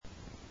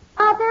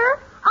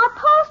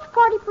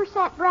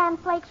40% bran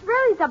flakes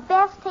really the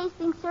best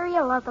tasting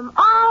cereal of them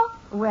all?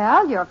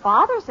 Well, your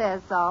father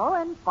says so,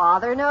 and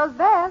Father knows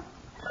best.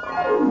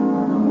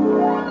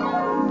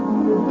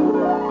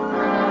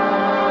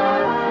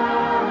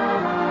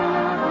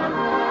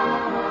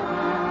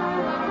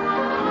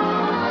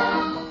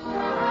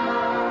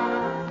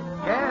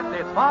 Yes,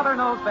 it's Father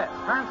Knows Best,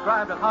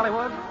 transcribed at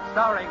Hollywood,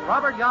 starring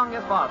Robert Young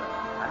as Father.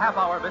 A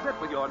half-hour visit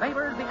with your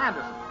neighbors, the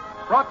Andersons.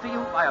 Brought to you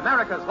by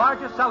America's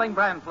largest selling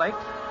bran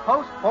flakes,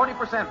 Post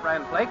 40%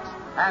 bran flakes,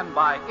 and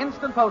by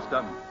Instant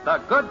Postum, the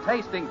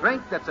good-tasting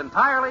drink that's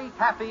entirely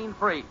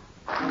caffeine-free.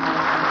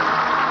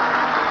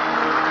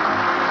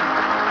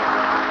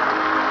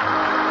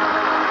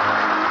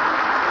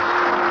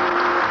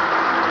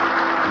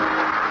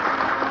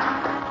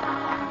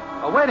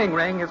 A wedding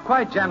ring has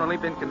quite generally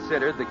been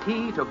considered the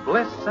key to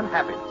bliss and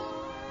happiness.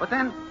 But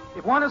then,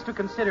 if one is to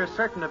consider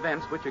certain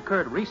events which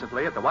occurred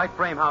recently at the White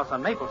Frame House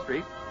on Maple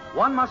Street,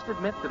 one must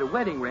admit that a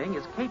wedding ring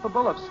is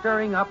capable of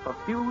stirring up a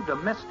few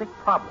domestic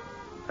problems,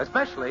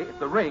 especially if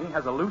the ring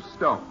has a loose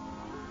stone.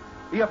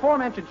 The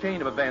aforementioned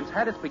chain of events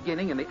had its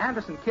beginning in the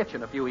Anderson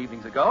kitchen a few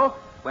evenings ago,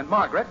 when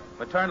Margaret,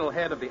 maternal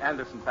head of the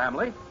Anderson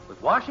family, was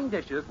washing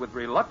dishes with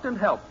reluctant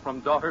help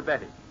from daughter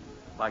Betty.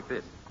 Like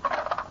this.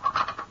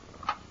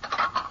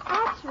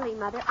 Actually,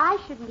 Mother, I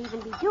shouldn't even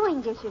be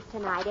doing dishes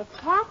tonight. It's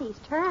Kathy's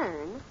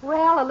turn.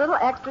 Well, a little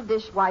extra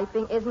dish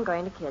wiping isn't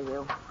going to kill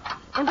you.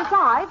 And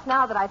besides,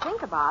 now that I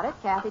think about it,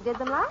 Kathy did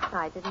them last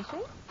night, didn't she?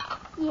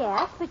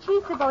 Yes, but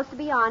she's supposed to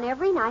be on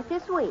every night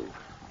this week.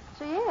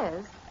 She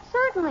is.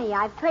 Certainly.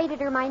 I've traded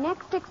her my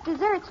next 6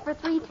 desserts for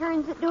 3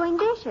 turns at doing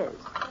dishes.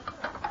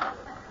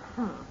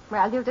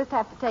 Well, you'll just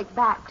have to take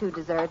back 2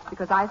 desserts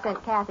because I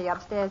sent Kathy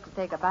upstairs to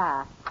take a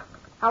bath.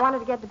 I wanted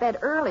to get to bed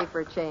early for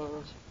a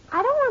change.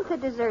 I don't want the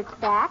desserts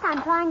back.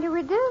 I'm trying to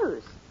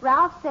reduce.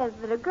 Ralph says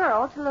that a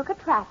girl, to look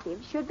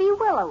attractive, should be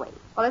willowy.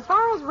 Well, as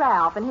far as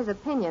Ralph and his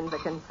opinions are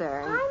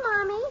concerned...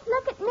 Hi, Mommy.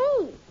 Look at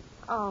me.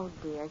 Oh,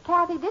 dear.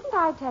 Kathy, didn't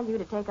I tell you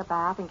to take a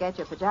bath and get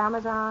your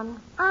pajamas on?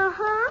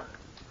 Uh-huh.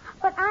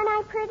 But aren't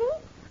I pretty?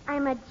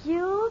 I'm a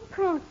jeweled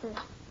princess.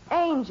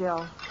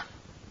 Angel,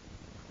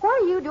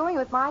 what are you doing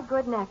with my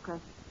good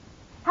necklace?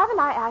 Haven't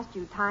I asked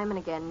you time and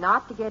again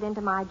not to get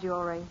into my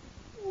jewelry?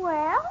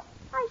 Well,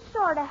 I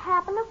sort of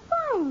happen to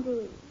find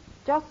these.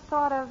 Just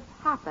sort of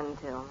happened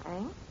to,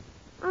 eh?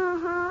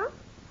 Mm-hmm.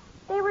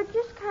 They were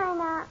just kind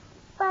of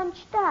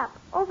bunched up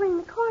over in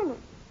the corner.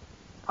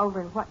 Over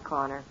in what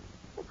corner?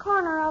 The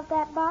corner of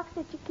that box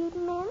that you keep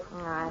them in.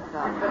 I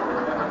thought.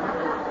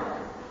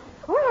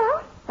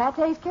 Well, that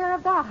takes care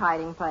of that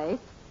hiding place.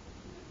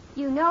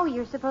 You know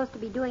you're supposed to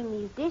be doing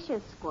these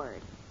dishes,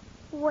 Squirt.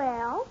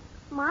 Well,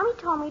 Mommy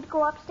told me to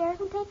go upstairs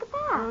and take a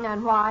bath.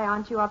 And why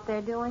aren't you up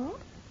there doing it?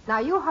 Now,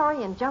 you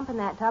hurry and jump in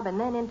that tub and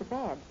then into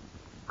bed.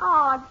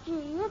 Oh,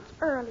 gee, it's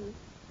early.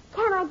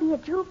 Can't I be a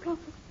jewel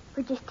princess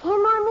for just 10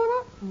 more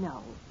minutes?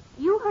 No.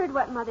 You heard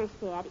what Mother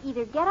said.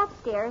 Either get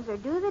upstairs or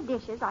do the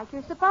dishes like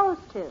you're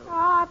supposed to.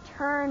 Oh,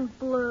 turn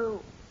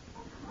blue.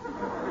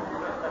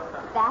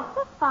 That's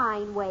a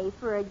fine way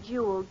for a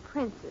jeweled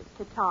princess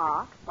to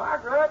talk.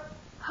 Margaret!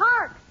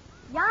 Hark!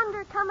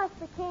 Yonder cometh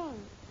the king.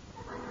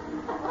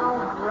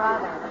 Oh,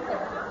 brother.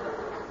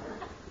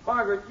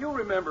 Margaret, you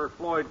remember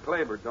Floyd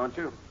Claybert, don't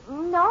you?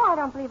 No, I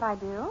don't believe I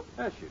do.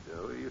 Yes, you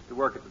do. He used to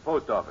work at the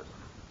post office.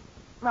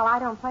 Well, I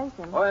don't place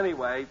him. Well,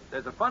 anyway,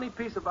 there's a funny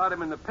piece about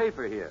him in the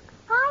paper here.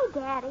 Hi,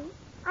 Daddy.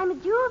 I'm a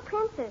jeweled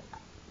princess.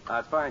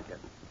 That's fine, kitten.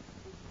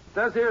 It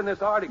says here in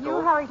this article... You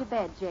hurry to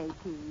bed,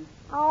 J.P.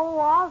 Oh,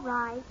 all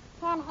right.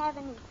 Can't have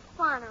any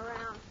fun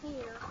around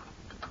here.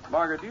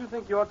 Margaret, do you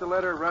think you ought to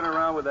let her run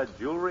around with that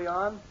jewelry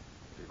on?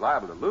 She's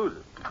liable to lose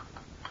it.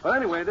 Well,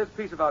 anyway, this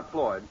piece about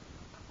Floyd.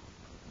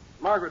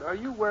 Margaret, are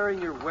you wearing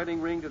your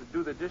wedding ring to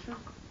do the dishes?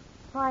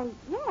 Why,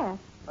 yes.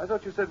 I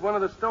thought you said one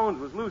of the stones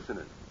was loose in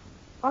it.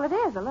 Well, it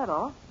is a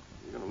little.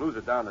 You're going to lose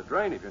it down the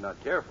drain if you're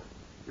not careful.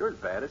 You're as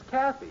bad as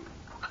Kathy.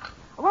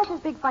 What's this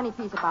big funny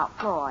piece about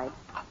Floyd?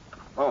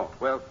 Oh,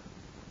 well,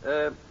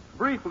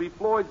 briefly,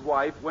 Floyd's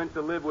wife went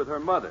to live with her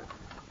mother.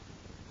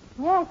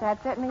 Yes,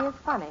 that certainly is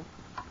funny.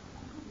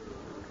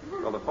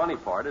 Well, the funny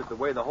part is the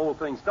way the whole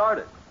thing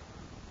started.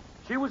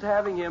 She was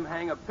having him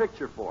hang a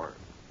picture for her.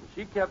 And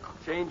she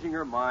kept changing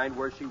her mind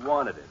where she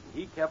wanted it.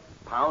 And he kept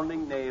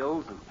pounding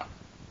nails, and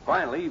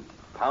finally he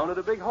pounded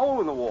a big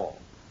hole in the wall.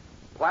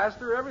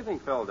 Plaster, everything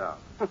fell down.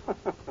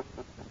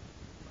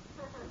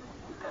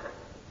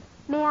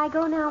 May I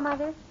go now,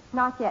 Mother?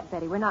 Not yet,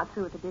 Betty. We're not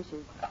through with the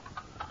dishes.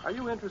 Are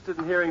you interested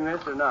in hearing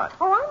this or not?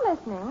 Oh, I'm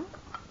listening.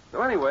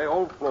 So anyway,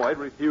 old Floyd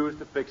refused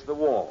to fix the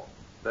wall.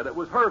 Said it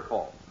was her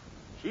fault.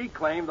 She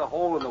claimed the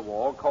hole in the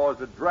wall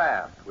caused a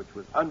draft, which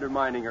was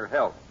undermining her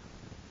health.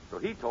 So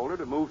he told her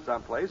to move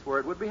someplace where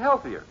it would be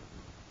healthier.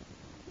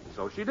 And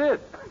so she did.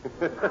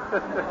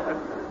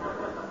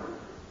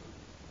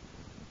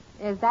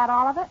 Is that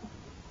all of it?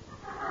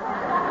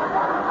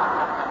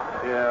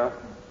 Yeah.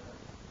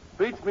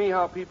 beats me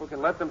how people can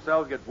let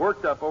themselves get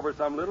worked up over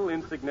some little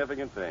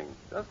insignificant thing.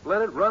 Just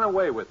let it run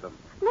away with them.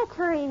 Let's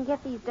hurry and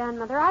get these done,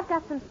 Mother. I've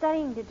got some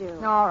studying to do.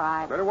 All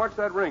right. Better watch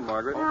that ring,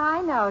 Margaret.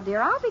 I know,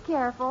 dear. I'll be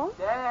careful.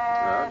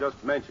 I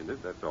just mentioned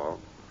it, that's all.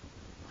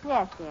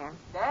 Yes, dear.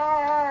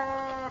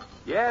 Dad!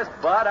 Yes,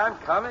 Bud, I'm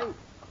coming.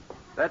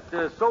 That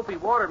soapy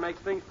water makes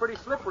things pretty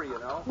slippery, you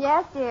know.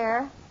 Yes,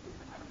 dear.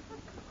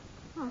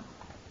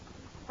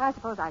 I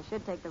suppose I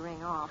should take the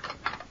ring off.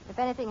 If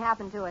anything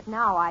happened to it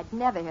now, I'd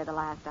never hear the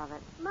last of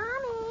it.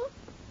 Mommy.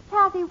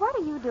 Kathy, what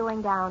are you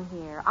doing down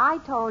here? I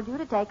told you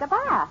to take a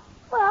bath.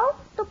 Well,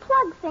 the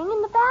plug thing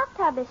in the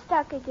bathtub is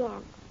stuck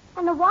again.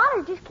 And the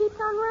water just keeps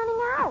on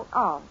running out.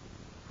 Oh,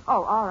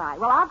 all right.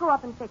 Well, I'll go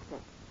up and fix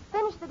it.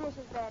 Finish the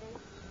dishes, Betty.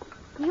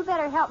 You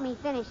better help me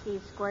finish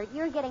these, Squirt.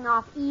 You're getting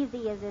off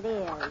easy as it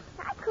is.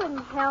 I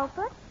couldn't help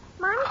it.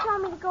 Mommy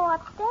told me to go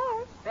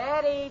upstairs.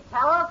 Betty,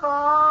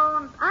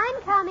 telephone!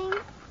 I'm coming.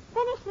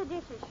 Finish the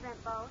dishes,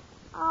 Shrimpo.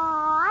 Oh,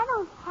 I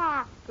don't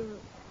have to.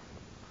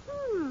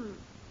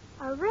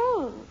 A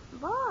ring.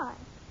 Boy.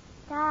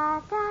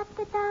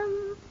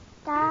 Da-da-da-dum.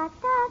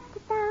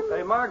 Da-da-da-dum.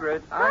 Hey,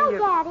 Margaret. Hi,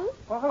 Daddy.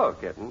 Oh, hello,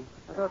 kitten.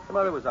 I thought the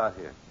mother was out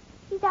here.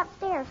 She's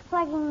upstairs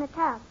plugging the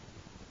tub.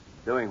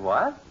 Doing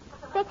what?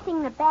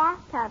 Fixing the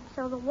bathtub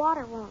so the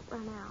water won't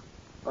run out.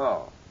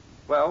 Oh.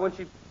 Well, when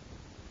she...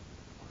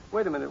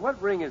 Wait a minute. What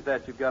ring is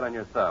that you've got on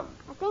your thumb?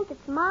 I think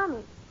it's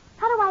Mommy's.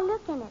 How do I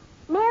look in it?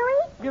 Mary?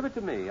 Give it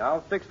to me.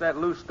 I'll fix that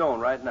loose stone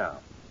right now.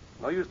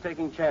 No use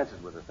taking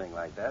chances with a thing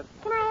like that.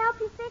 Can I help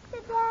you fix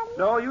it, Daddy?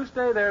 No, you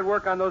stay there and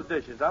work on those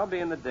dishes. I'll be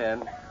in the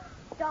den.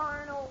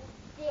 Darn old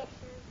dishes.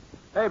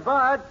 Hey,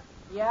 Bud.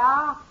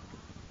 Yeah?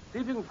 See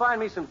if you can find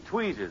me some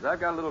tweezers. I've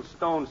got a little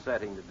stone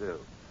setting to do.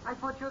 I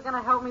thought you were going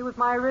to help me with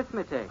my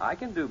arithmetic. I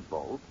can do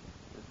both.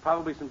 There's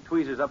probably some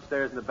tweezers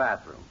upstairs in the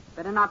bathroom.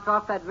 Better not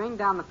drop that ring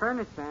down the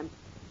furnace vent.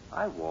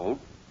 I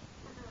won't.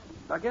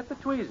 Now get the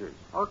tweezers.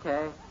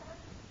 Okay.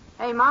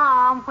 Hey,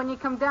 Mom, when you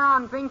come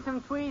down, bring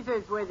some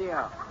tweezers with you.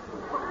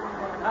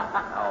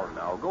 Oh,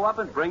 no. Go up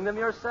and bring them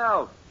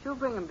yourself. She'll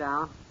bring them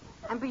down.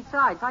 And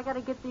besides, I got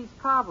to get these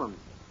problems.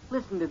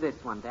 Listen to this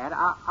one, Dad.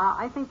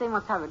 I think they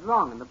must have it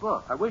wrong in the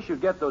book. I wish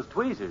you'd get those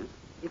tweezers.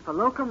 If a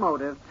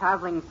locomotive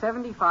traveling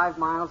 75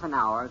 miles an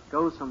hour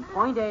goes from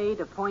point A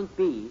to point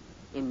B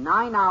in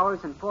 9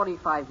 hours and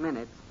 45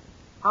 minutes,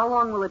 how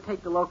long will it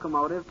take the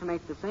locomotive to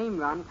make the same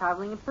run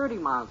traveling at 30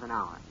 miles an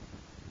hour?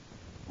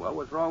 Well,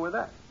 what's wrong with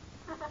that?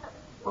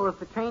 Well, if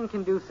the train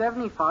can do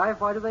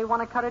 75, why do they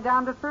want to cut it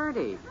down to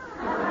 30?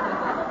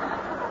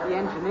 The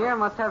engineer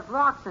must have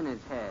rocks in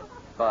his head.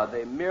 But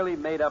they merely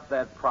made up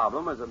that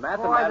problem as a Boy,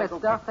 mathematical...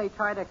 the stuff they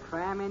try to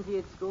cram into you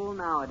at school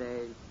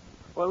nowadays.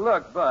 Well,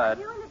 look, Bud.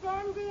 You in the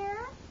den, dear?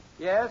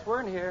 Yes, we're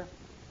in here.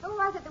 Who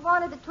was it that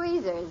wanted the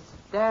tweezers?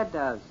 Dad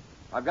does.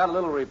 I've got a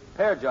little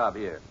repair job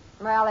here.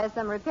 Well, there's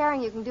some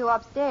repairing you can do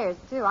upstairs,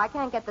 too. I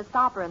can't get the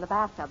stopper in the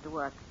bathtub to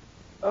work.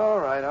 All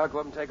right, I'll go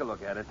up and take a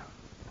look at it.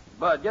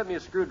 Bud, get me a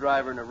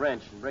screwdriver and a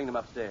wrench and bring them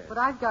upstairs. But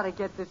I've got to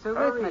get this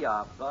arithmetic. Hurry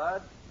up,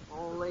 Bud.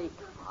 Holy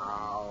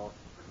cow.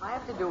 I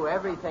have to do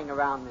everything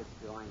around this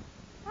joint.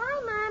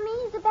 Hi, Mommy.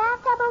 Is the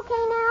bathtub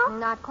okay now?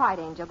 Not quite,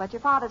 Angel, but your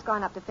father's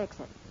gone up to fix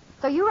it.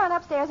 So you run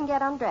upstairs and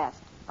get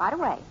undressed. Right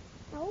away.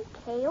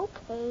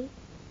 Okay.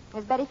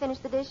 Has Betty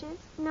finished the dishes?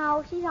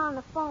 No, she's on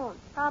the phone.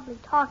 Probably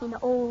talking to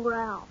old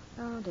Ralph.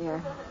 Oh,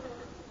 dear.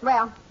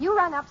 Well, you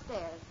run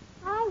upstairs.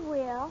 I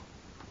will.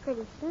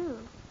 Pretty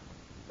soon.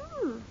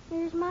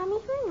 Here's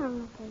Mommy's ring on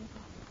the table.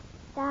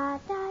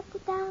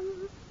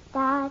 Da-da-da-dum.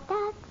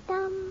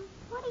 Da-da-da-dum.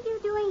 What are you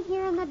doing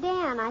here in the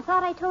den? I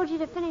thought I told you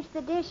to finish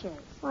the dishes.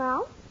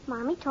 Well,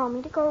 Mommy told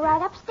me to go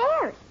right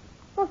upstairs.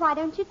 Well, why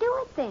don't you do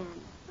it then?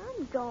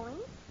 I'm going.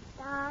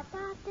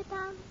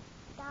 Da-da-da-dum.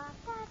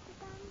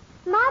 Da-da-da-dum.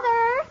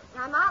 Mother!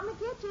 I'm out in the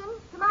kitchen.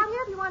 Come out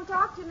here if you want to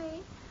talk to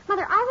me.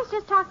 Mother, I was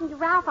just talking to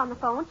Ralph on the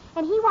phone,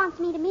 and he wants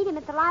me to meet him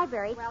at the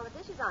library. Well, the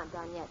dishes aren't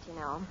done yet, you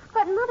know.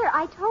 But, Mother,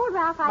 I told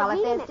Ralph Well, I'd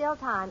if meet him there's still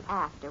time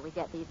after we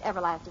get these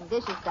everlasting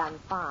dishes done,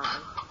 fine.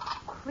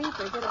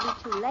 Creepers, it'll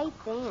be too late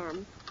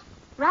then.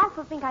 Ralph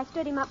will think I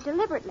stood him up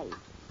deliberately.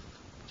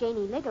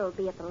 Janie Liggle will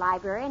be at the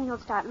library, and he'll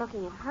start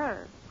looking at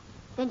her.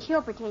 Then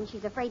she'll pretend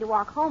she's afraid to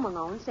walk home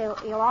alone, so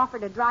he'll offer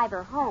to drive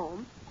her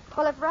home.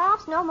 Well, if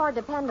Ralph's no more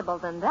dependable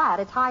than that,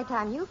 it's high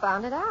time you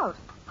found it out.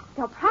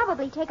 They'll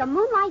probably take a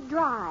moonlight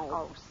drive.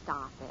 Oh,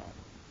 stop it.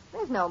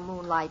 There's no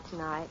moonlight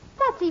tonight.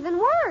 That's even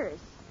worse.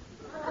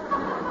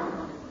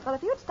 Well,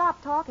 if you'd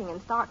stop talking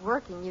and start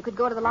working, you could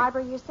go to the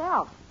library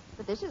yourself.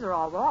 The dishes are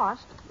all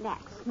washed.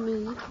 That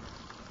sneak.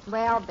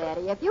 Well,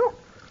 Betty, if you...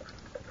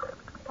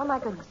 Oh, my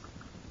goodness.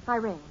 My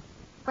ring.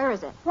 Where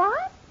is it?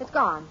 What? It's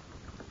gone.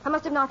 I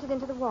must have knocked it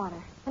into the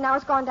water. And now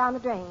it's gone down the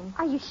drain.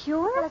 Are you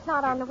sure? Well, it's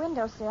not on the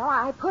windowsill.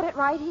 I put it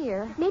right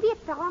here. Maybe it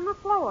fell on the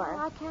floor.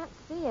 Well, I can't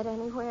see it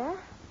anywhere.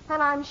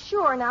 And I'm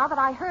sure now that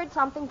I heard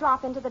something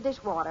drop into the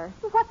dishwater.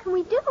 Well, what can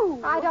we do?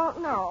 I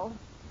don't know.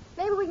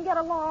 Maybe we can get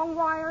a long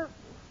wire,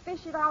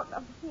 fish it out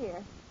of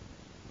here.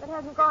 If it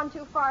hasn't gone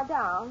too far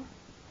down.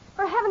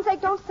 For heaven's sake,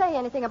 don't say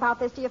anything about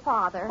this to your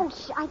father. Oh,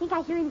 I think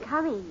I hear him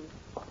coming.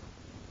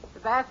 The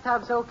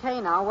bathtub's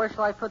okay now. Where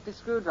shall I put the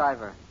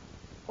screwdriver?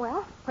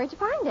 Well, where'd you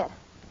find it?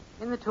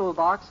 In the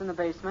toolbox in the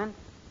basement.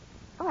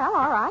 Well,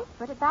 all right.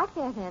 Put it back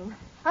there then.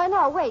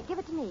 No, wait. Give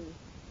it to me.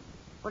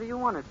 What do you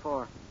want it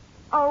for?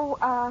 Oh,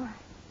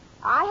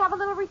 I have a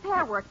little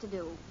repair work to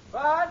do.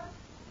 Bud!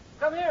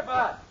 Come here,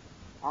 Bud.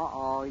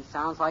 Uh-oh, he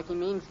sounds like he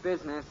means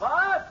business.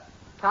 Bud!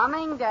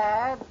 Coming,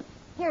 Dad.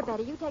 Here,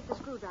 Betty, you take the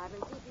screwdriver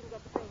and see if you can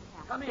get the drain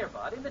cap. Come here,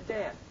 Bud, in the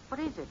den. What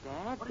is it,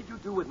 Dad? What did you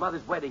do with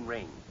Mother's wedding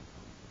ring?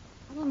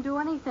 I didn't do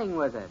anything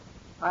with it.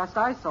 Last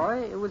I saw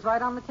it, it was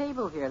right on the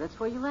table here. That's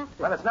where you left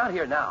it. Well, it's not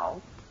here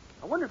now.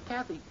 I wonder if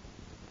Kathy...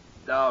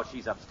 No,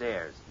 she's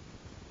upstairs.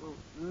 Well,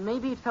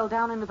 maybe it fell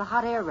down into the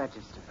hot air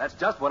register. That's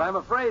just what I'm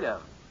afraid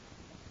of.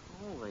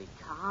 Holy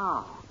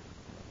cow.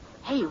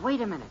 Hey,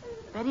 wait a minute.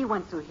 Betty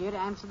went through here to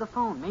answer the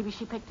phone. Maybe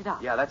she picked it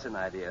up. Yeah, that's an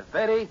idea.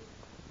 Betty!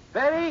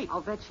 Betty!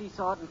 I'll bet she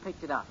saw it and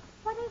picked it up.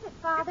 What is it,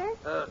 Father?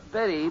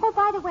 Betty... Oh,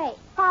 by the way,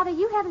 Father,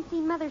 you haven't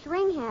seen Mother's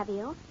ring, have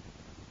you?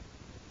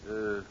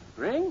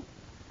 Ring?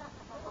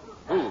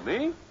 Who,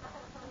 me?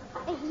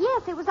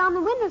 Yes, it was on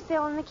the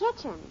windowsill in the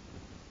kitchen.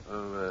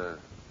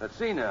 Let's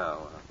see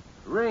now.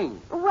 Ring.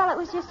 Well, it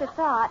was just a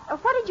thought.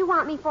 What did you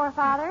want me for,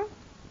 Father?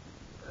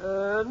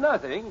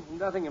 Nothing.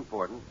 Nothing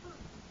important.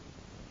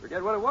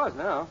 Forget what it was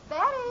now.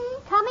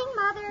 Betty! Coming,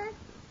 Mother.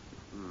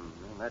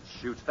 Well, that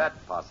shoots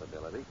that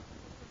possibility.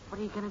 What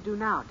are you going to do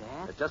now,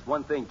 Dad? There's just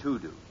one thing to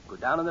do. Go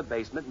down in the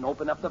basement and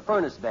open up the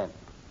furnace vent.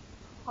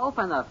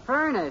 Open the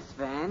furnace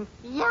vent?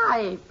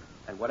 Yipe!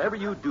 And whatever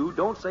you do,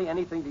 don't say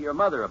anything to your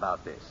mother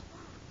about this.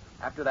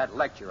 After that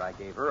lecture I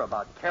gave her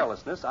about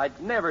carelessness, I'd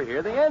never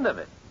hear the end of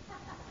it.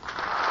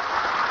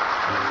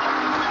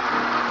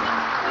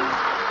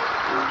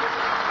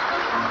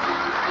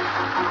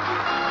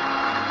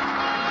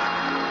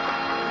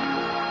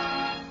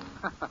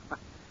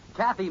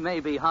 Kathy may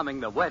be humming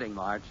the wedding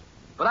march,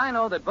 but I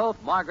know that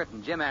both Margaret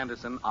and Jim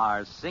Anderson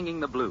are singing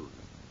the blues.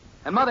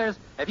 And mothers,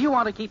 if you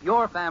want to keep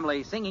your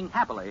family singing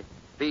happily,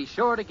 be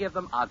sure to give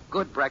them a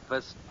good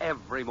breakfast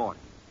every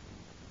morning.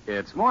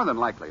 It's more than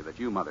likely that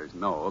you mothers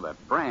know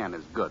that bran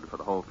is good for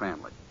the whole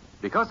family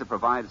because it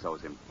provides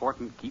those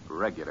important keep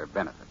regular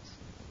benefits.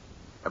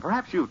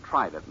 Perhaps you've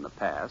tried it in the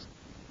past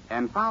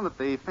and found that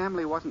the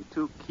family wasn't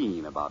too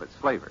keen about its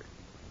flavor.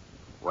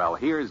 Well,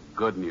 here's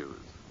good news.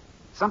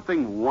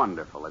 Something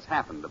wonderful has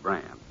happened to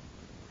bran.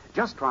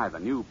 Just try the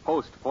new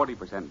Post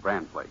 40%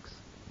 Bran Flakes,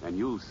 and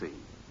you'll see.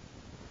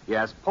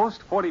 Yes,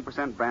 Post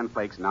 40% Bran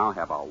Flakes now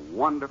have a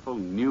wonderful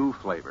new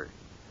flavor,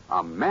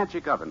 a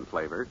magic oven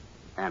flavor,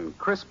 and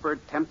crisper,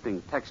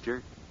 tempting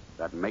texture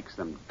that makes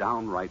them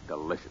downright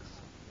delicious.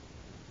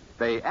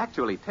 They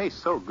actually taste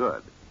so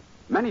good,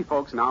 many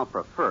folks now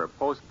prefer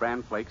Post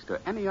Bran Flakes to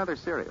any other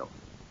cereal.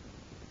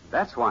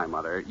 That's why,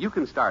 Mother, you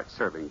can start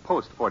serving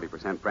Post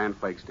 40% Bran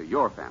Flakes to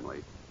your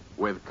family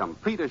with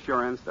complete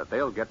assurance that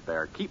they'll get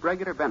their keep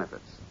regular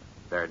benefits,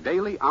 their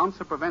daily ounce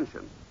of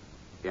prevention,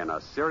 in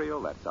a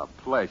cereal that's a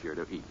pleasure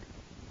to eat.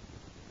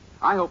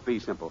 I hope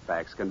these simple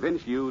facts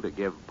convince you to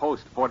give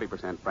Post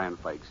 40% Bran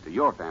Flakes to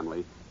your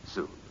family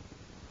soon.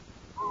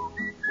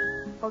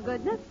 For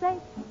goodness sake,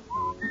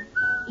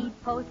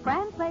 eat Post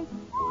Bran Flakes.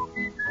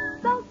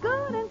 So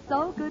good and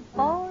so good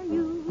for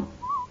you.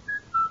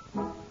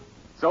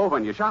 So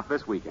when you shop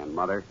this weekend,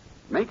 Mother,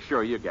 make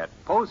sure you get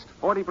Post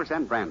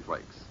 40% Bran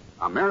Flakes,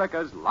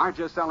 America's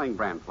largest selling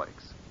Bran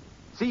Flakes.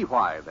 See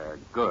why they're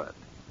good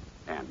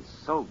and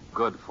so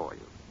good for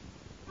you.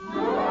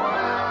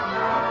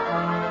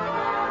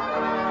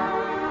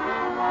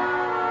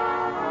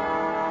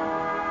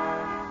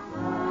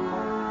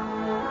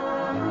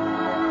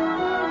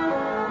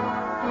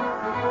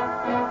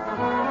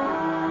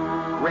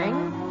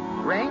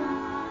 Ring?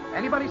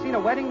 Anybody seen a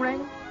wedding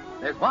ring?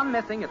 There's one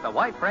missing at the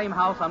White Frame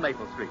House on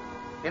Maple Street.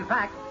 In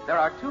fact, there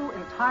are two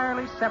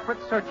entirely separate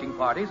searching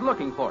parties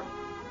looking for it.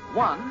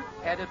 One,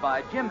 headed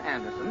by Jim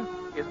Anderson,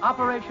 is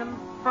Operation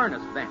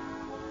Furnace Vent.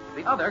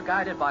 The other,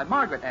 guided by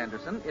Margaret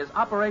Anderson, is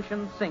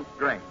Operation Sink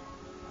Drain.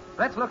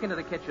 Let's look into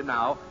the kitchen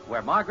now,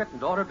 where Margaret and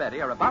daughter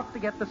Betty are about to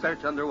get the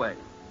search underway.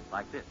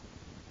 Like this.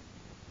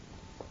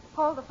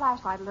 Hold the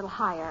flashlight a little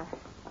higher.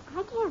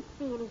 I can't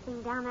see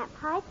anything down that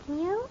pipe, can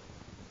you?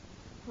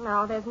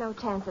 No, there's no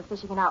chance of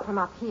fishing it out from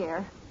up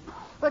here.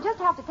 We'll just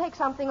have to take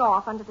something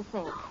off under the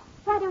sink.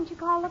 Why don't you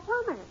call the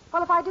plumber?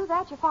 Well, if I do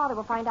that, your father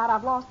will find out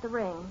I've lost the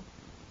ring.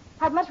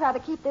 I'd much rather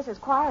keep this as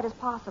quiet as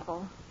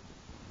possible.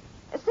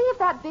 See if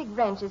that big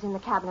wrench is in the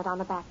cabinet on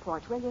the back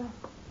porch, will you?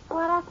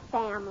 What a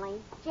family.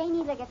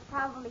 Janie Liggett's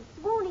probably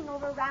swooning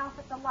over Ralph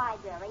at the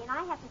library, and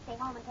I have to stay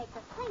home and take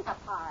the sink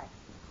apart.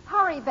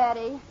 Hurry,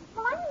 Betty.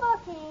 Well, I'm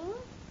looking.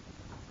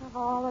 Of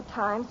all the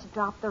times to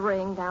drop the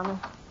ring down the...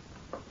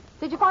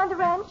 Did you find the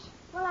wrench?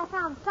 Well, I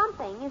found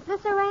something. Is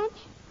this a wrench?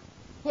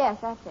 Yes,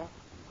 that's it.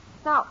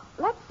 Now,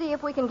 let's see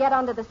if we can get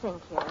under the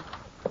sink here.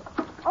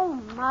 Oh,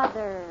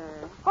 Mother.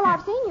 Well,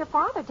 I've seen your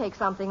father take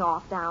something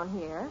off down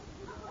here.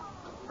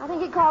 I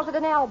think he calls it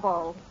an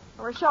elbow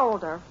or a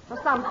shoulder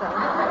or something.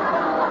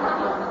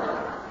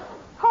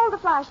 Hold the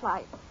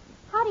flashlight.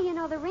 How do you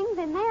know the ring's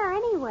in there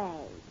anyway?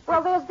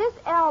 Well, there's this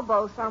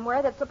elbow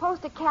somewhere that's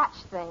supposed to catch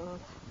things,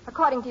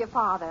 according to your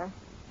father.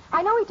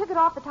 I know he took it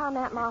off the time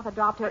Aunt Martha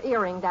dropped her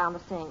earring down the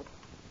sink.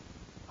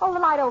 Hold the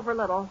light over a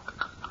little.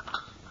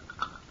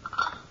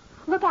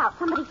 Look out,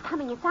 somebody's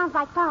coming. It sounds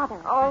like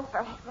Father. Oh,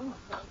 for heaven's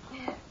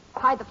sake.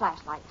 Hide the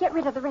flashlight. Get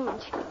rid of the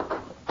wrench.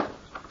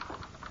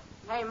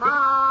 Hey,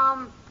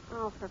 Mom.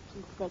 Oh, for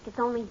Pete's sake, it's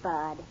only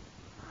Bud.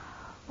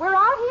 We're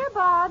out here,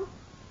 Bud.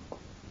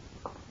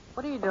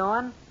 What are you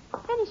doing?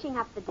 Finishing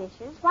up the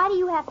dishes. Why do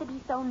you have to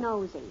be so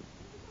nosy?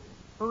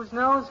 Who's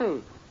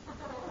nosy?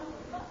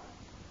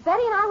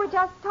 Betty and I were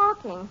just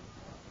talking.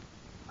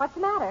 What's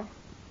the matter?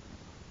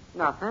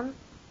 Nothing.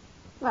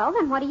 Well,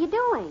 then what are you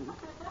doing?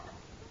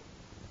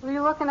 What are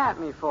you looking at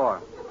me for?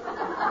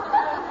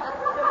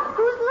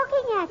 Who's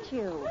looking at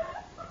you?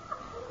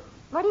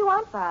 What do you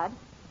want, Bud?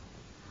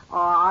 Oh,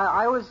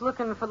 I was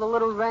looking for the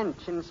little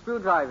wrench and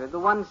screwdriver, the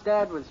ones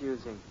Dad was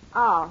using.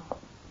 Oh.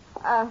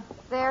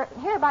 They're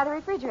here by the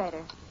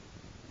refrigerator.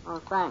 Oh,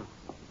 thanks.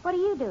 What are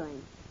you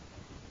doing?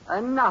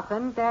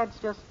 Nothing. Dad's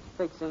just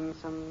fixing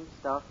some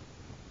stuff.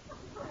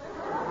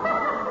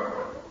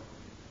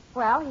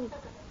 Well,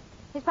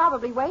 he's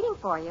probably waiting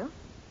for you.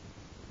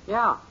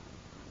 Yeah.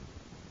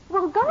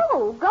 Well,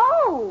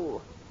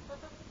 go.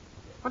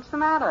 What's the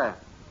matter?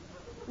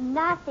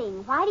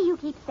 Nothing. Why do you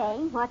keep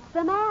saying, what's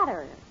the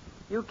matter?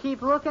 You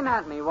keep looking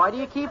at me. Why do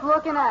you keep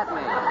looking at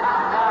me?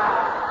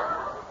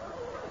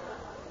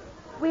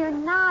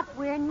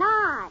 We're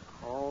not.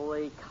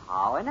 Holy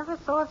cow, I never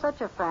saw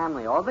such a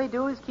family. All they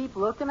do is keep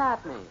looking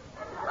at me.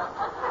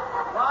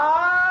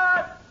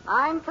 Bud!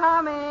 I'm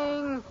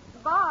coming.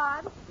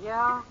 Bud,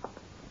 Yeah?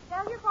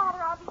 tell your father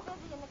I'll be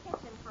busy in the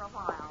kitchen for a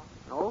while.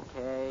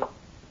 Okay.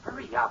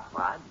 Hurry up,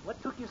 Bud.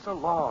 What took you so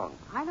long?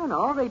 I don't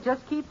know. They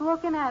just keep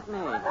looking at me.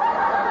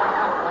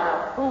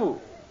 Who?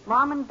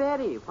 Mom and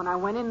Betty. When I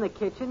went in the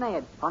kitchen, they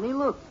had funny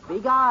looks,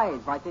 big eyes,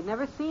 like they'd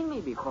never seen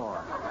me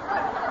before.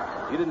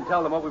 You didn't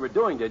tell them what we were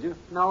doing, did you?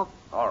 No.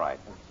 All right.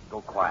 Let's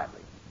go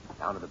quietly.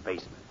 Down to the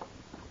basement.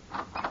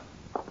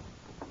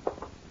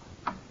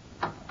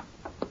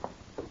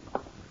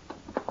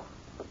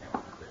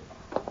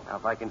 Now,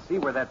 if I can see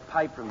where that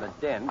pipe from the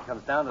den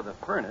comes down to the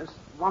furnace.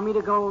 Want me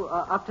to go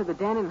up to the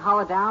den and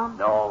holler down?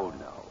 No.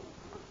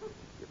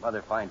 If your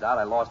mother finds out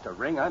I lost a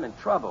ring, I'm in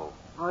trouble.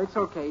 Oh, it's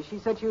okay. She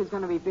said she was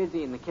going to be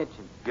busy in the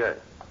kitchen. Good.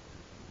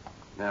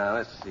 Now,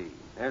 let's see.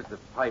 There's the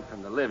pipe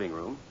from the living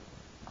room.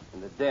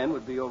 And the den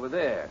would be over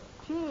there.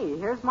 Gee,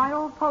 here's my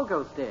old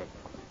pogo stick.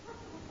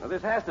 Now,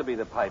 this has to be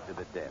the pipe to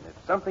the den.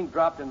 If something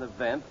dropped in the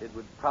vent, it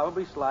would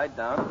probably slide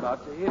down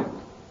about to here.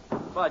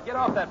 Bud, get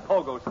off that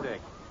pogo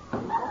stick.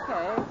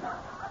 Okay.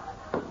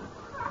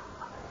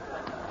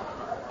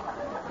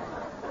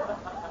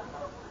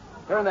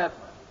 Turn that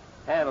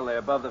handle there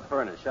above the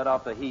furnace. Shut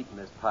off the heat in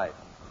this pipe.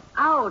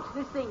 Ouch,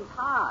 this thing's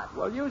hot.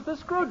 Well, use the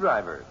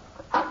screwdriver.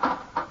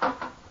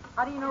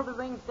 How do you know the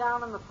ring's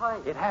down in the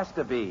pipe? It has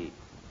to be.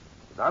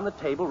 It's on the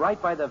table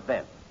right by the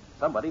vent.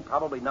 Somebody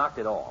probably knocked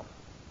it off.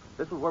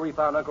 This was where we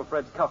found Uncle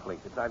Fred's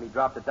cufflink the time he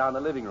dropped it down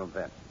the living room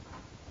vent.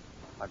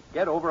 Now,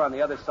 get over on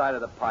the other side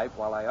of the pipe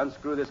while I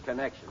unscrew this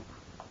connection.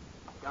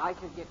 I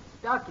could get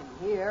stuck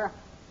in here.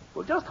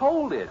 Well, just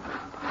hold it.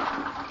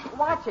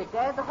 Watch it,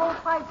 Dad. The whole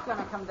pipe's going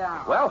to come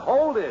down. Well,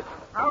 hold it.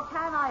 How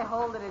can I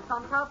hold it? It's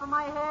on top of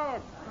my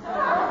head.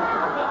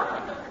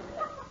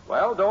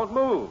 Well, don't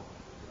move.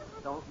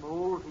 Don't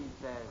move, he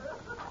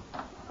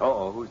says.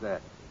 Uh-oh, who's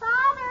that?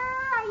 Father,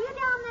 are you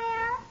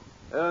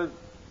down there?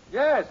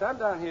 Yes, I'm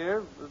down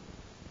here.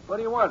 What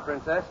do you want,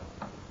 Princess?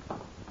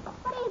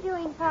 What are you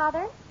doing,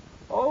 Father?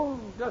 Oh,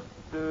 just,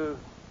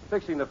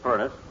 fixing the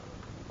furnace.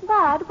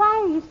 Bud,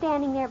 why are you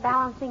standing there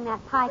balancing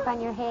that pipe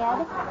on your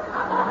head?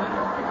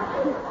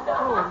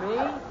 Who,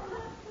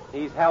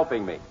 me? He's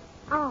helping me.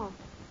 Oh,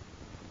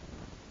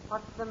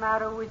 What's the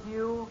matter with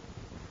you?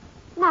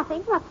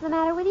 nothing. What's the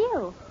matter with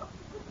you?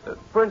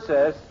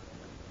 Princess,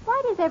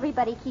 Why does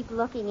everybody keep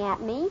looking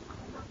at me?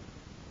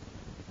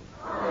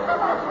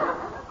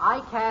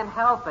 I can't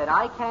help it.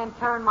 I can't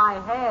turn my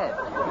head.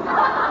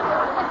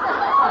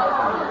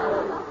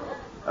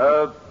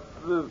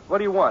 what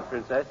do you want,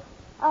 Princess?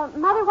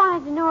 Mother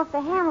wanted to know if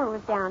the hammer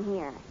was down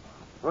here.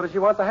 What does she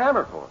want the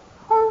hammer for?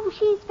 Oh,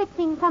 she's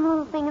fixing some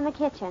little thing in the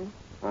kitchen.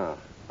 Oh,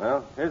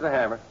 well, here's the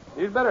hammer.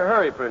 You'd better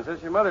hurry,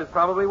 Princess. Your mother's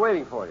probably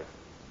waiting for you.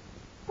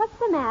 What's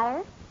the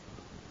matter?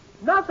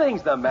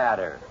 Nothing's the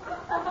matter.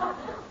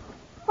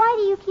 Why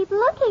do you keep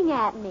looking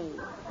at me?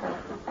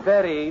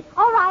 Betty.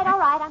 All right,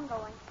 I'm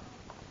going.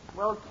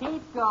 Well,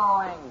 keep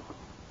going.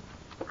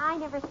 I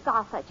never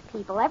saw such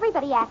people.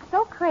 Everybody acts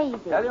so crazy.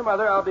 Tell your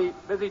mother I'll be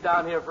busy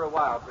down here for a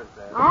while,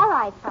 Princess. All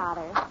right,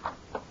 Father.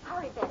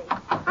 Hurry, Betty.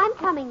 I'm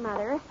coming,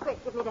 Mother.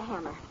 Quick, give me the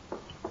hammer.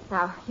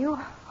 Now, you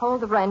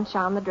hold the wrench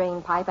on the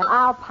drain pipe, and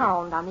I'll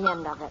pound on the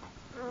end of it.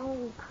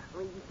 Oh,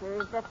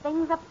 creepers. The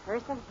things a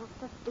person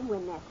has to do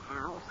in this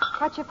house.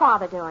 What's your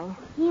father doing?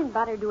 He and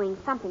Bud are doing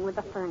something with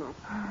the furnace.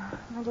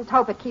 I just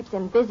hope it keeps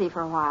him busy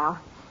for a while.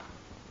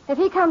 If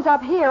he comes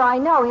up here, I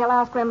know he'll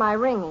ask where my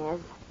ring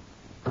is.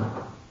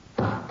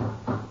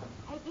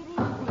 Hey, get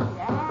in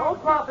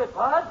drop it,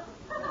 Bud.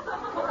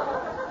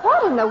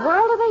 What in the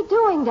world are they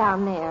doing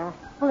down there?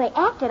 Well, they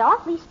acted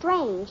awfully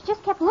strange.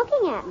 Just kept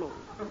looking at me.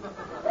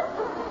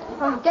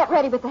 Oh, get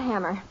ready with the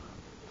hammer.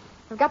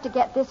 We've got to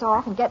get this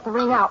off and get the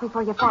ring out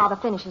before your father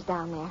finishes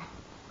down there.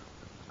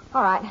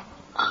 All right.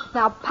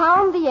 Now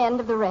pound the end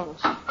of the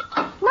wrench.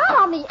 Not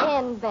on the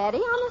end, Betty,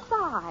 on the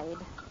side.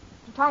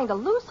 I'm trying to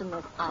loosen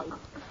this pipe.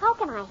 How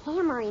can I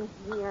hammer in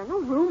here? No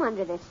room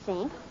under this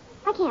sink.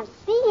 I can't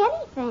see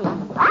anything.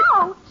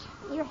 Ouch!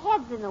 Your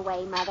head's in the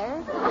way,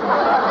 Mother.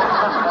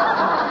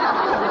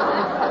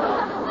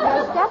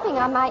 You're stepping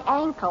on my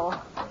ankle.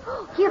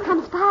 Here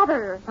comes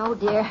Father. Oh,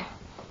 dear.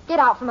 Get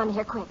out from under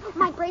here, quick.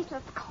 My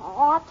bracelet's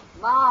caught.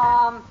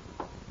 Mom!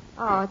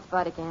 Oh, it's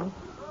Bud again.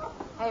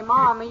 Hey,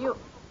 Mom, are you...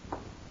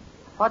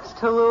 What's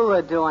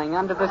Tallulah doing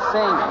under the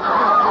sink?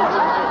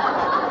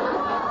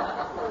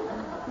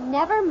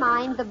 Never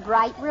mind the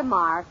bright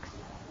remarks.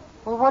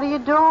 Well, what are you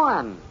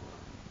doing?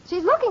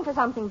 She's looking for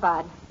something,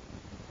 Bud.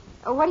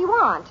 What do you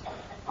want?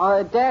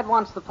 Dad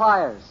wants the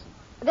pliers.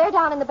 They're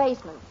down in the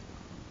basement.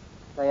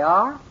 They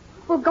are?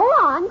 Well, go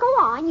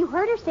on. You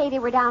heard her say they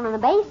were down in the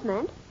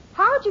basement.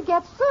 How'd you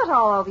get soot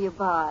all over you,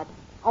 Bud?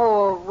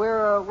 Oh,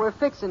 we're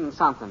fixing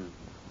something.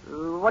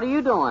 What are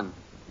you doing?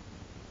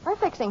 We're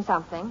fixing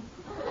something.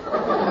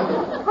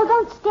 Well,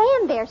 don't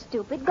stand there,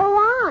 stupid. Go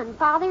on.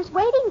 Father's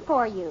waiting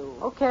for you.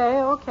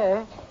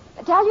 Okay.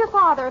 Tell your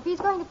father if he's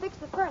going to fix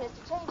the furnace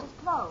to change his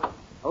clothes.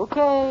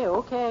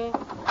 Okay.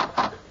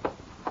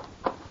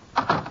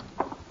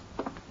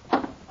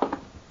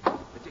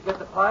 Did you get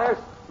the pliers?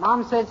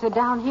 Mom says they're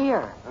down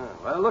here.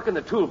 Well, look in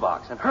the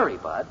toolbox and hurry,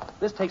 Bud.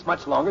 This takes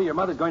much longer. Your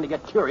mother's going to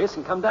get curious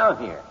and come down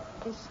here.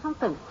 There's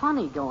something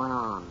funny going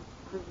on.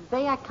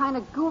 They act kind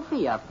of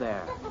goofy up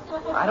there.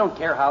 I don't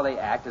care how they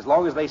act as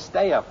long as they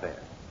stay up there.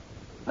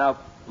 Now,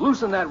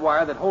 loosen that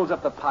wire that holds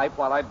up the pipe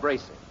while I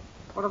brace it.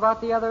 What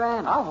about the other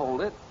end? I'll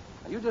hold it.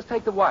 Now, you just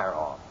take the wire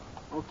off.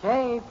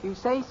 Okay, if you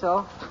say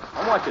so.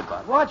 Now, watch it,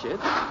 Bud. Watch it.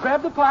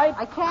 Grab the pipe.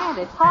 I can't.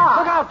 It's hot.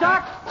 Look out,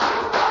 Doc!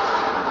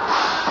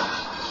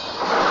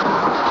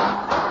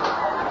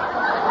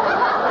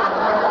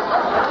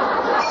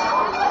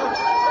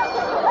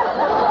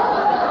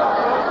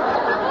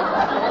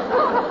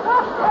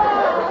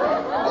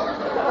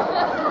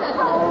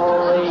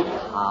 Holy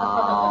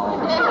cow.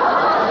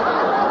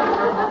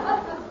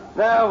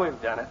 Now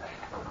we've done it.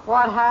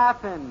 What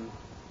happened?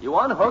 You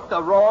unhooked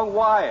the wrong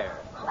wire.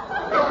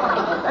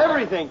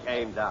 Everything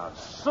came down.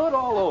 Soot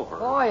all over.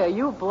 Boy, are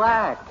you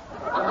black.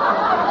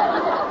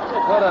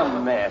 What a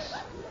mess.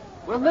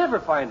 We'll never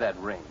find that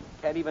ring.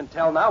 Can't even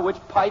tell now which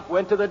pipe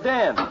went to the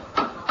den. Turn it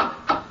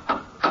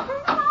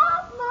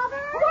off,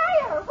 Mother.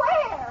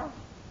 Where?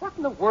 What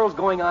in the world's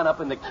going on up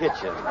in the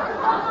kitchen?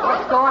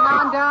 What's going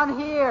on down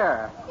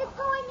here? It's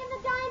going in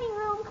the dining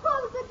room.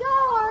 Close the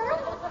door.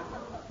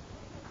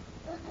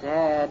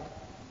 Dad,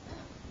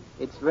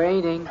 it's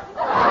raining.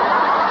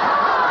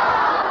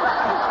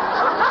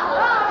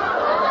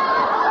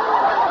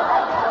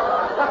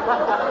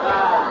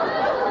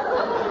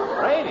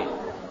 Raining?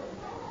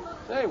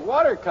 Say,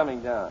 water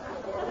coming down.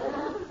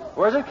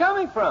 Where's it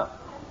coming from?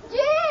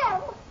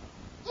 Jim,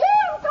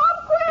 come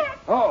quick!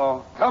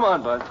 Uh-oh. Come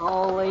on, Bud.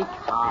 Holy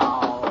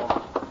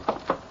cow.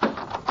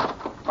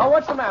 Oh,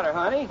 what's the matter,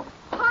 honey?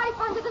 Pipe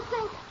under the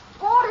sink.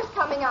 Water's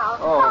coming out.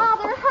 Oh.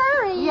 Father,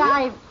 hurry.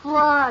 Yay,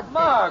 flood.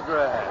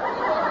 Margaret.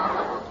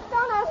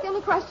 Don't ask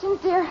any questions,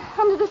 dear.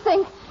 Under the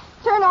sink.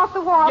 Turn off the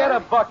water. Get a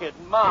bucket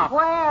and mop.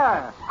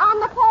 Where? On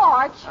the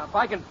porch. Now, if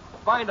I can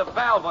find a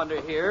valve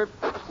under here.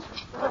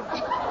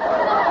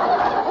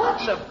 What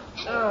the...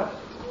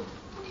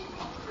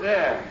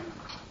 There.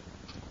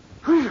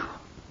 Whew.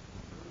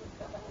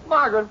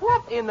 Margaret,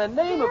 what in the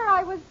name Dear,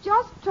 I was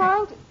just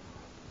trying to...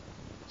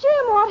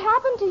 Jim, what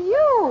happened to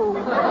you?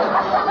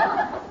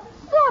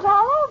 Soot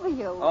all over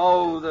you.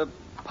 Oh, the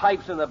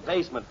pipes in the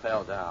basement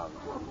fell down.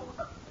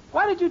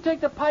 Why did you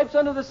take the pipes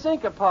under the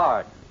sink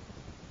apart?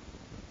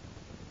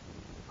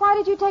 Why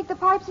did you take the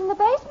pipes in the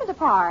basement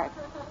apart?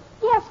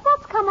 Yes,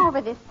 what's come over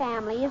this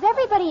family? Is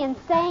everybody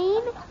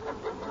insane?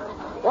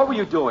 What were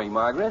you doing,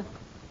 Margaret?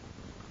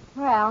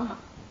 Well,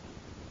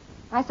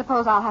 I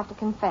suppose I'll have to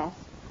confess.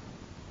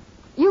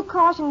 You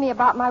cautioned me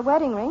about my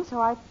wedding ring,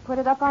 so I put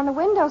it up on the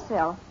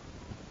windowsill.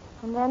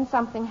 And then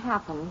something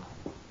happened.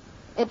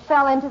 It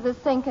fell into the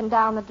sink and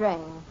down the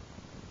drain.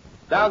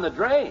 Down the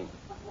drain?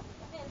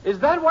 Is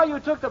that why you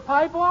took the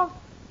pipe off?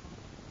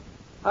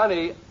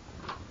 Honey,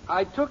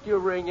 I took your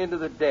ring into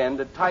the den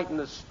to tighten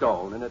the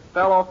stone, and it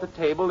fell off the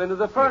table into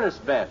the furnace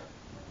vent.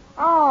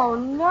 Oh,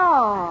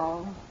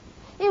 no.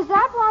 Is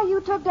that why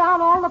you took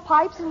down all the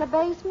pipes in the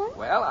basement?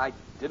 Well, I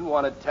didn't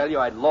want to tell you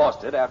I'd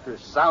lost it after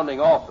sounding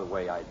off the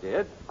way I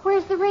did.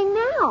 Where's the ring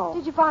now?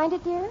 Did you find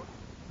it, dear?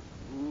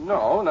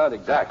 No, not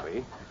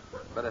exactly.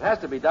 But it has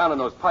to be down in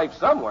those pipes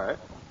somewhere.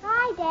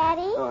 Hi,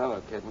 Daddy. Oh,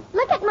 hello, kitten.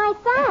 Look at my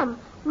thumb.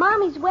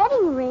 Mommy's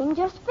wedding ring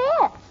just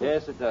fits.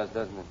 Yes, it does,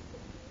 doesn't it?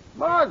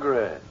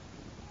 Margaret,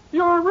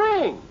 your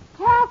ring.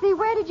 Kathy,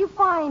 where did you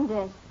find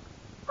this?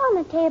 On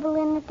the table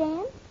in the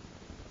den.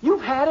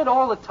 You've had it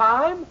all the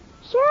time?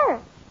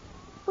 Sure.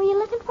 Were you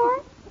looking for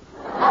it?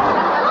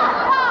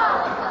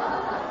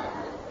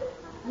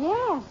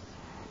 Yes.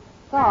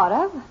 Thought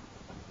of.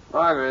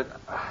 Margaret,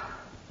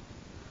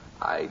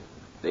 I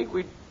think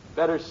we'd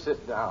better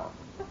sit down.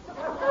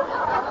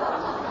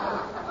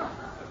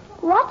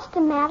 What's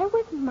the matter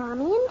with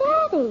Mommy and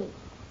Daddy?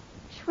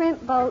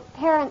 Shrimp boat,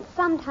 parents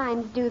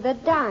sometimes do the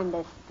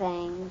darndest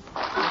things.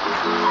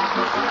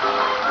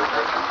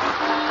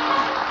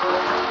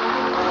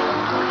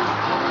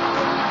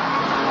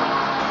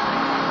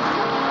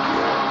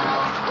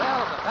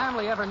 Well, if the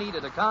family ever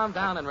needed to calm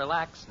down and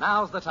relax,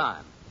 now's the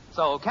time.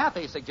 So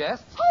Kathy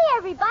suggests... Hey,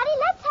 everybody,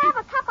 let's have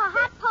a cup of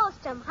hot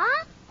postum,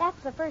 huh? That's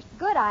the first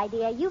good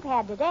idea you've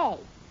had today.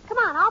 Come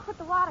on, I'll put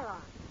the water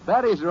on.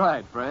 Betty's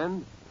right,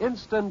 friend.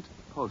 Instant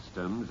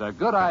postum's a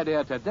good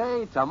idea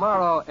today,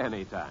 tomorrow,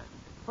 anytime.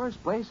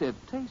 First place, it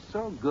tastes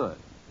so good.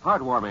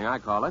 Heartwarming, I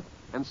call it.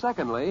 And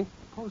secondly,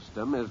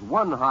 postum is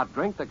one hot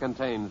drink that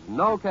contains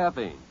no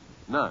caffeine.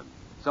 None.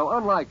 So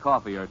unlike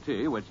coffee or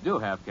tea, which do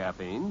have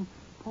caffeine,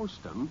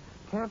 postum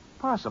can't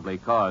possibly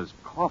cause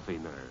coffee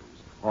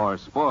nerves or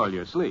spoil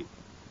your sleep.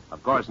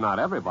 Of course, not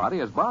everybody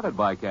is bothered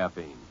by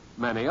caffeine.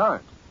 Many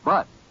aren't.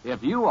 But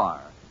if you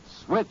are,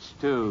 switch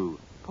to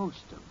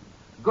postum.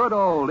 Good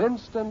old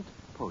instant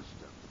postum.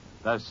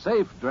 The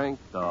safe drink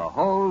the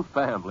whole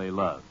family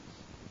loves.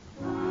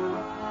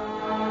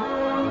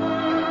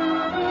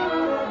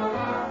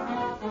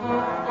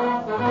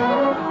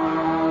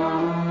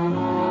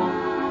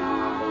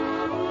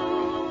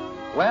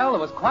 Well, there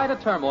was quite a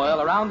turmoil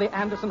around the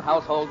Anderson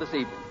household this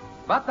evening.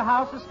 But the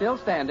house is still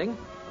standing.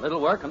 A little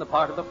work on the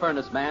part of the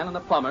furnace man and the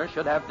plumber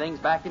should have things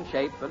back in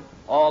shape and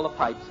all the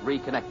pipes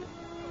reconnected.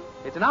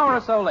 It's an hour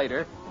or so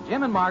later, and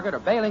Jim and Margaret are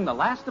bailing the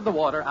last of the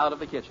water out of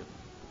the kitchen.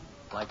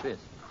 Like this.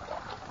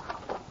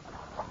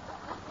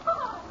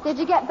 Did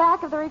you get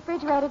back of the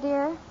refrigerator,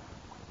 dear?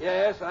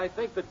 Yes, I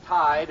think the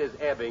tide is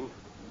ebbing.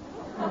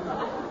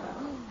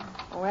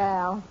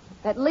 Well,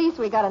 at least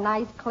we got a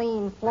nice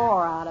clean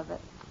floor out of it.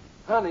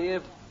 Honey,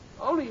 if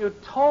only you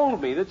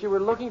told me that you were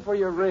looking for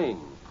your ring.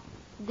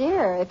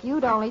 Dear, if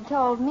you'd only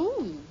told me.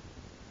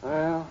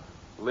 Well,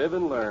 live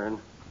and learn.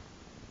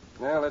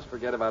 Now, let's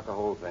forget about the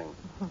whole thing.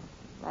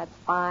 That's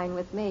fine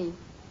with me.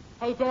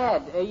 Hey,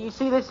 Dad, you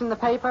see this in the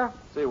paper?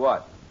 See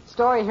what?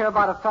 Story here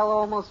about a fellow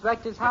almost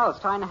wrecked his house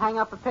trying to hang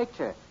up a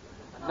picture.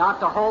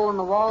 Knocked a hole in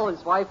the wall.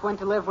 His wife went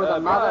to live with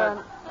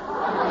another.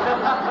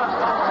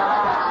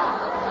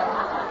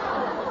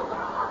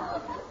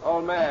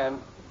 Old man,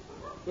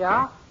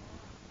 Yeah?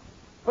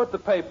 put the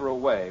paper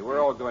away. We're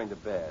all going to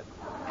bed.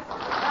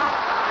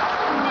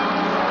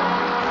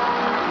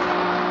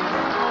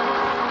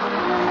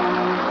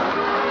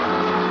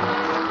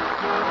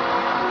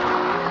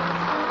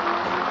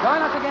 Join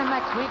us again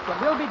next week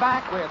when we'll be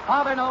back with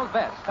Father Knows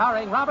Best,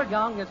 starring Robert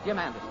Young as Jim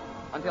Anderson.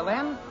 Until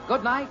then,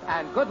 good night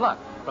and good luck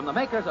from the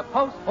makers of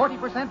Post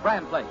 40%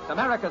 Bran Flakes,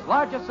 America's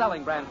largest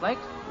selling Bran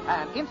Flakes,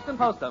 and Instant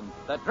Postum,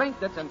 the drink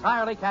that's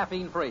entirely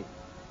caffeine-free.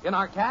 In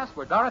our cast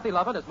were Dorothy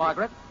Lovett as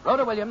Margaret,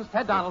 Rhoda Williams,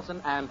 Ted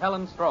Donaldson, and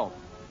Helen Strome.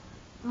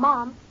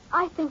 Mom,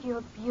 I think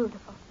you're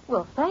beautiful.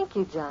 Well, thank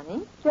you,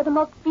 Johnny. You're the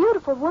most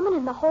beautiful woman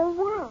in the whole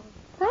world.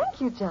 Thank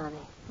you, Johnny.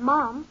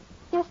 Mom,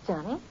 Yes,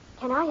 Johnny?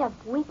 can I have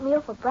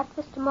wheatmeal for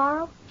breakfast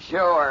tomorrow?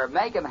 Sure,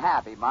 make him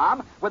happy,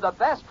 Mom, with the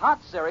best hot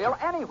cereal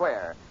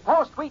anywhere.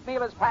 Post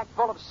Wheatmeal is packed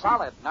full of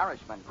solid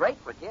nourishment, great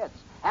for kids,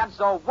 and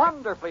so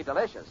wonderfully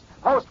delicious.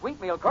 Post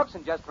Wheatmeal cooks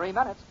in just 3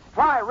 minutes.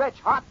 Try rich,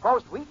 hot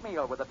Post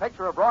Wheatmeal with a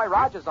picture of Roy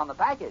Rogers on the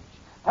package.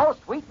 Post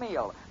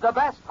Wheatmeal, the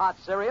best hot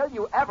cereal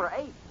you ever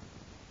ate.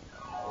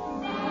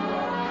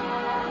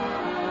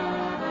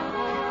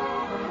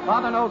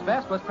 Father Knows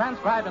Best was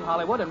transcribed in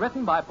Hollywood and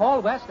written by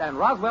Paul West and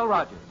Roswell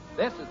Rogers.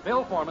 This is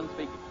Bill Foreman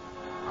speaking.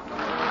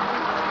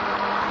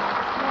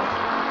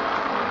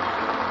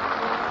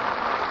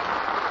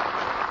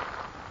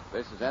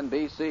 This is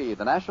NBC,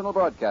 the National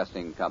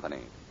Broadcasting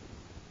Company.